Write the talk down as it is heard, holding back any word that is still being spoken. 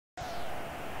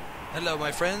Hello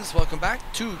my friends, welcome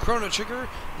back to Chrono Trigger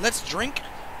Let's Drink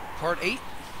Part 8,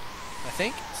 I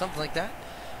think, something like that.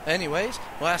 Anyways,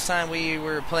 last time we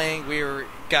were playing,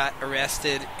 got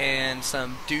arrested and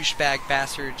some douchebag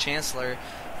bastard chancellor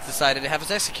decided to have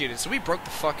us executed, so we broke the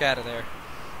fuck out of there.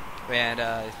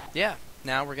 And yeah,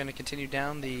 now we're gonna continue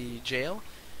down the jail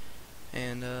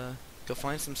and go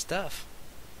find some stuff.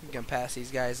 We're gonna pass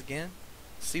these guys again,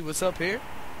 see what's up here.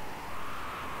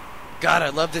 God, I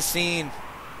love this scene.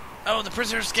 Oh, the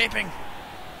prisoner escaping!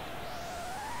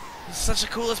 This is such the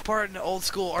coolest part in the old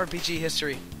school RPG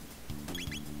history.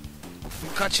 I'm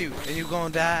gonna cut you, and you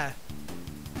gonna die.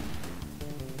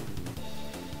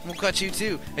 I'm gonna cut you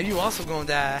too, and you also gonna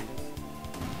die.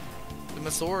 But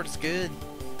my sword is good,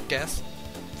 guess,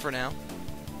 for now.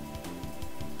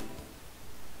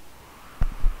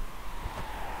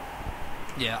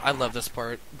 Yeah, I love this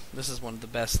part. This is one of the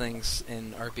best things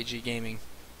in RPG gaming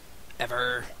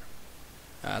ever.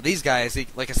 These guys,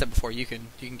 like I said before, you can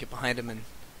get behind them and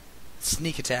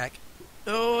sneak attack.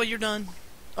 Oh, you're done.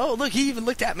 Oh, look, he even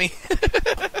looked at me.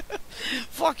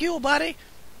 Fuck you, buddy.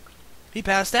 He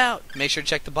passed out. Make sure to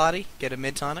check the body. Get a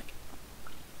mid-tonic.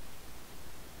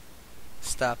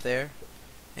 Stop there.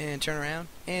 And turn around.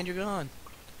 And you're gone.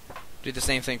 Do the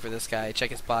same thing for this guy. Check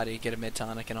his body. Get a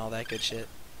mid-tonic and all that good shit.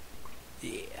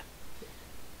 Yeah.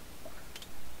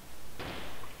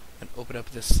 And open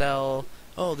up this cell.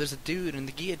 Oh, there's a dude in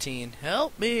the guillotine.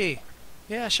 Help me!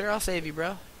 Yeah, sure, I'll save you,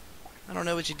 bro. I don't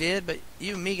know what you did, but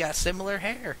you and me got similar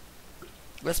hair.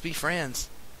 Let's be friends.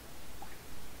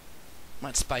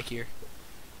 Might spike here.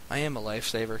 I am a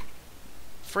lifesaver.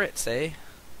 Fritz, eh?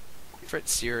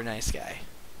 Fritz, you're a nice guy.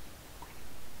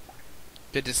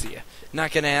 Good to see you.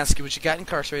 Not gonna ask you what you got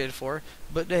incarcerated for,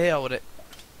 but the hell with it.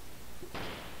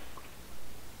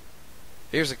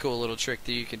 Here's a cool little trick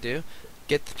that you can do.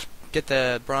 Get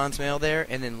the bronze mail there,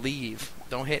 and then leave.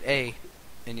 Don't hit A,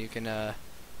 and you don't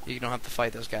have to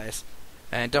fight those guys.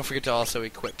 And don't forget to also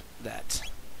equip that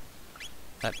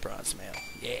bronze mail.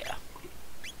 Yeah.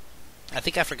 I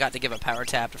think I forgot to give a power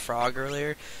tap to Frog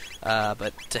earlier,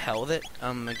 but to hell with it.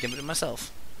 I'm gonna give it to myself.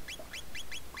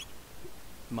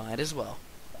 Might as well.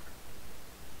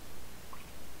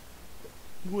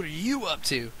 What are you up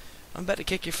to? I'm about to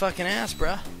kick your fucking ass,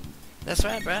 bruh. That's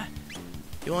right, bruh.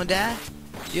 You wanna die?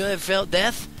 You ever felt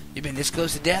death? You've been this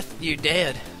close to death? You're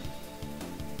dead.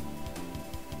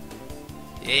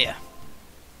 Yeah.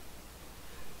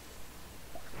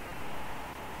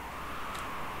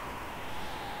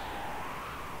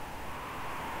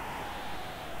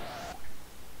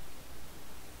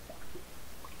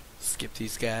 Skip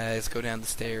these guys, go down the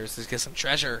stairs, let's get some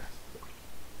treasure.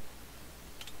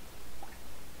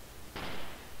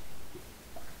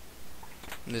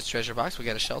 In this treasure box we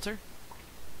got a shelter.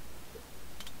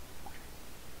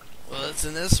 What's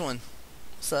in this one?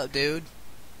 What's up, dude?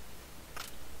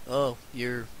 Oh,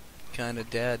 you're kinda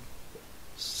dead.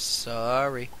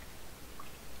 Sorry.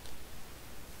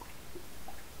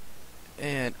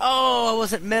 And oh, I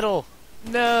wasn't middle.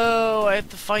 No, I have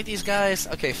to fight these guys.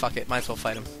 Okay, fuck it. Might as well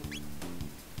fight them.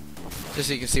 Just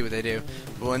so you can see what they do.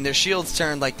 But when their shields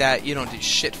turn like that, you don't do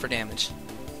shit for damage.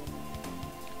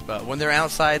 But when they're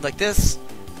outside like this,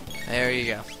 there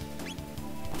you go.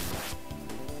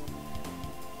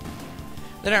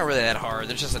 They're not really that hard,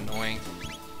 they're just annoying.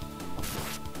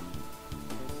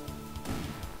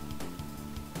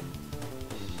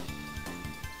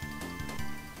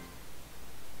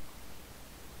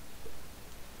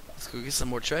 Let's go get some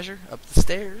more treasure. Up the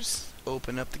stairs.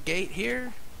 Open up the gate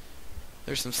here.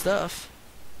 There's some stuff.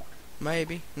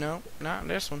 Maybe. No, not in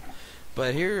this one.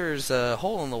 But here's a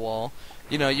hole in the wall.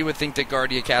 You know, you would think that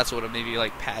Guardia Castle would have maybe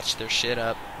like patched their shit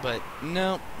up. But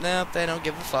nope, they don't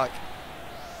give a fuck.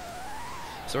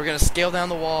 So we're going to scale down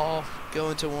the wall, go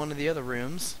into one of the other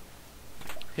rooms.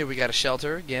 Here we got a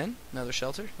shelter again. Another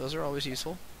shelter. Those are always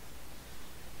useful.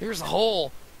 Here's the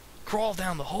hole. Crawl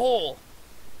down the hole.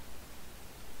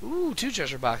 Ooh, 2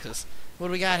 treasure boxes. What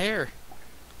do we got here?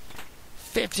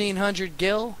 1,500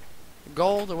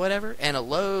 gold or whatever, and a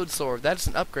load sword. That's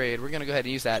an upgrade. We're going to go ahead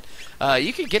and use that.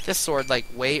 You can get this sword like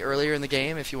way earlier in the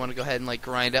game if you want to go ahead and like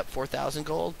grind up 4,000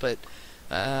 gold, but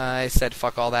I said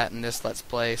fuck all that in this Let's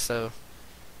Play, so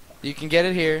you can get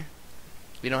it here.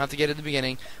 You don't have to get it at the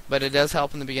beginning, but it does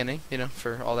help in the beginning, you know,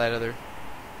 for all that other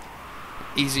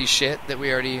easy shit that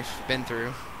we already been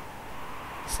through.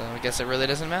 So I guess it really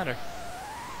doesn't matter.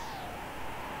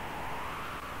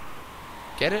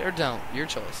 Get it or don't, your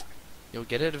choice. You'll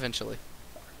get it eventually.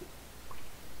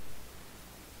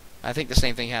 I think the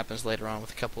same thing happens later on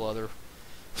with a couple other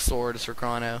swords for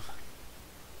Chrono.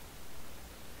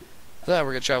 So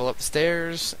we're going to travel up the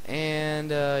stairs,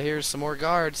 and here's some more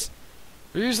guards.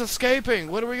 He's escaping.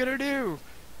 What are we gonna do?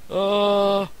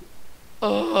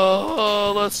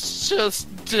 Let's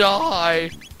just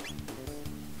die.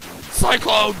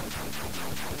 Cyclone!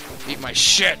 Eat my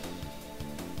shit.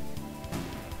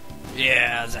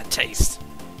 Yeah, does that taste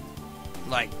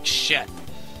like shit?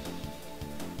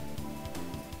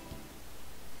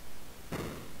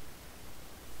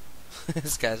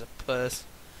 This guy's a puss.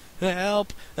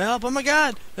 Help! Help! Oh my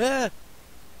god! Bam!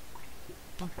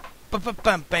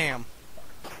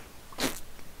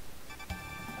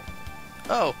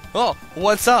 Oh!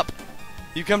 What's up?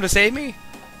 You come to save me?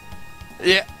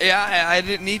 Yeah. I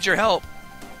didn't need your help,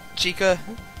 Chica.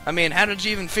 I mean, how did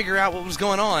you even figure out what was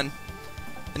going on?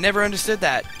 I never understood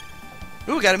that.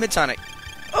 Ooh, got a mid-tonic.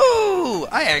 Ooh!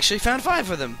 I actually found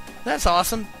 5 of them. That's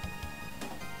awesome.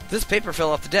 This paper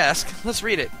fell off the desk. Let's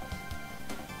read it.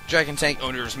 Dragon Tank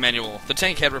Owner's Manual. The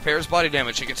tank head repairs body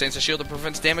damage. It contains a shield that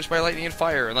prevents damage by lightning and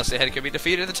fire. Unless the head can be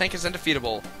defeated, the tank is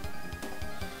undefeatable.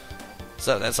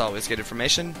 So, that's always good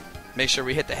information. Make sure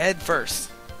we hit the head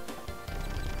first.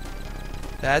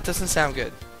 That doesn't sound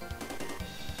good.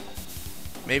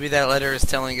 Maybe that letter is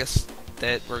telling us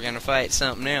that we're gonna fight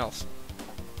something else.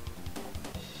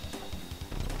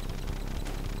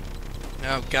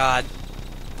 Oh god.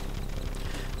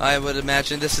 I would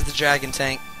imagine this is the Dragon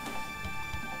Tank.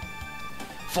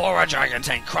 Forward, Dragon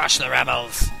Tank, crush the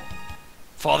rebels!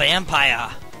 For the Empire!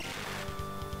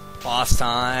 Boss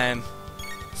time.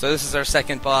 So this is our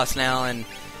second boss now, and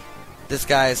this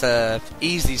guy's a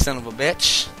easy son of a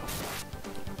bitch.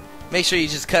 Make sure you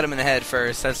just cut him in the head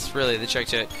first. That's really the trick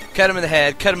to it. Cut him in the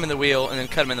head, cut him in the wheel, and then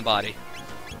cut him in the body.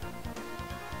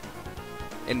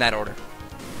 In that order.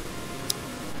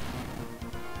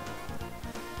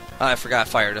 Oh, I forgot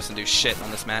fire doesn't do shit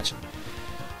on this match.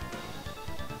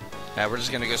 Alright, we're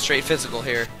just gonna go straight physical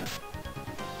here.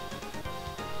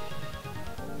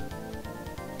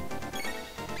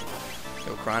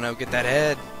 Go Chrono, get that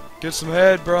head. Get some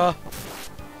head, bruh.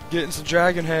 Getting some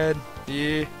dragon head.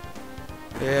 Yeah.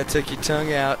 Yeah, took your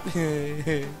tongue out.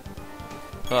 Oh,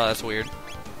 that's weird.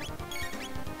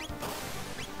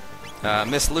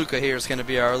 Miss Luca here is gonna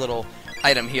be our little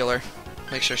item healer.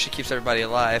 Make sure she keeps everybody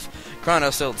alive.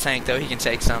 Chrono's still a tank, though. He can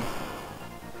take some.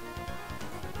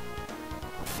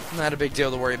 Not a big deal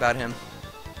to worry about him.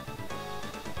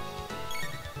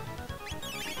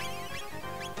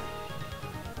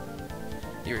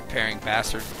 You repairing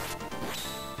bastard.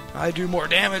 I do more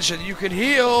damage than you can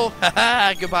heal!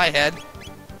 Haha! Goodbye, head.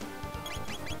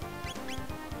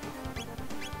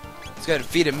 Let's go ahead and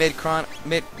feed him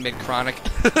mid-chronic.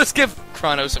 Let's give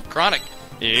Chrono some chronic.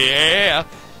 Yeah!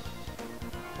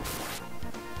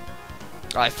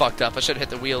 I fucked up. I should have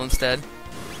hit the wheel instead.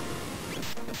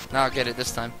 Now I'll get it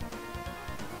this time.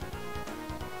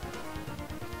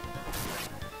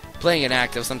 Playing an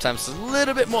active sometimes is a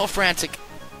little bit more frantic,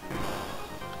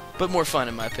 but more fun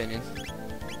in my opinion.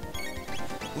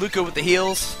 Luca with the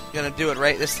heals, gonna do it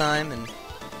right this time and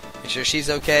make sure she's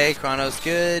okay. Chrono's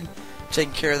good,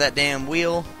 taking care of that damn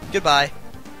wheel. Goodbye.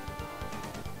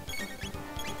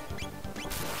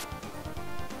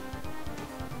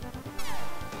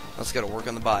 Let's go to work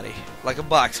on the body like a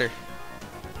boxer.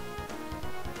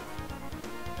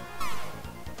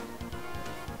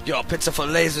 Your pitiful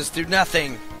lasers do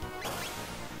nothing.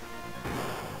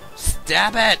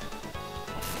 Stab it!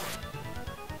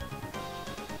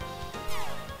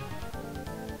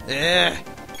 Yeah.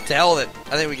 To hell with it.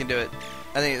 I think we can do it.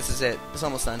 I think this is it. It's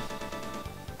almost done.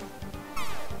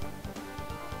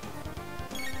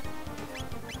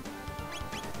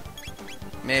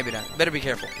 Maybe not. Better be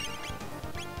careful.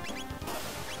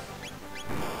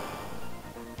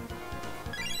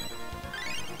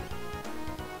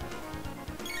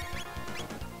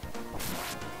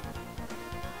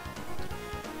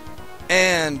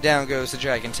 And down goes the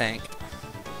Dragon Tank.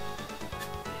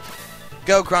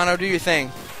 Go, Chrono, do your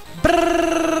thing.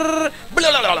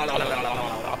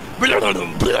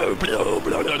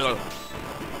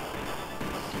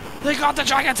 They got the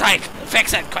Dragon Tank!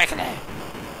 Fix it quickly!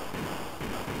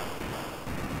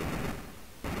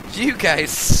 You guys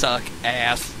suck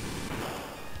ass.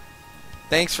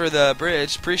 Thanks for the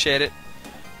bridge, appreciate it.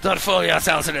 Don't fool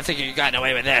yourselves into thinking you got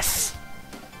away with this.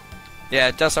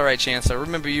 Yeah, that's alright, Chance. I'll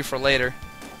remember you for later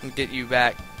and get you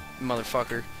back,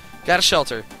 motherfucker. Got a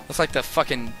shelter. Looks like the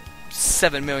fucking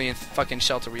 7 millionth fucking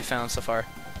shelter we found so far.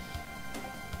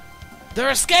 They're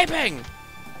escaping!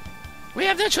 We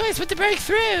have no choice but to break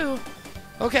through!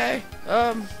 Okay,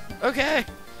 okay.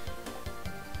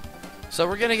 So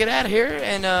we're gonna get out of here,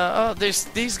 and, oh,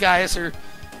 these guys are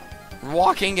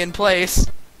walking in place.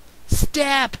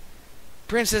 Stab!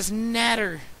 Princess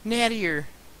Nattier.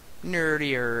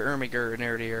 Nerdier, Ermiger,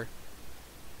 Nerdier.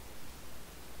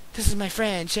 This is my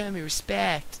friend. Show me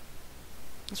respect.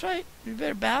 That's right. You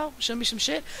better bow. Show me some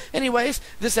shit. Anyways,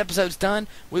 this episode's done.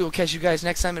 We will catch you guys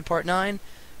next time in part 9.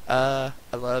 I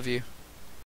love you.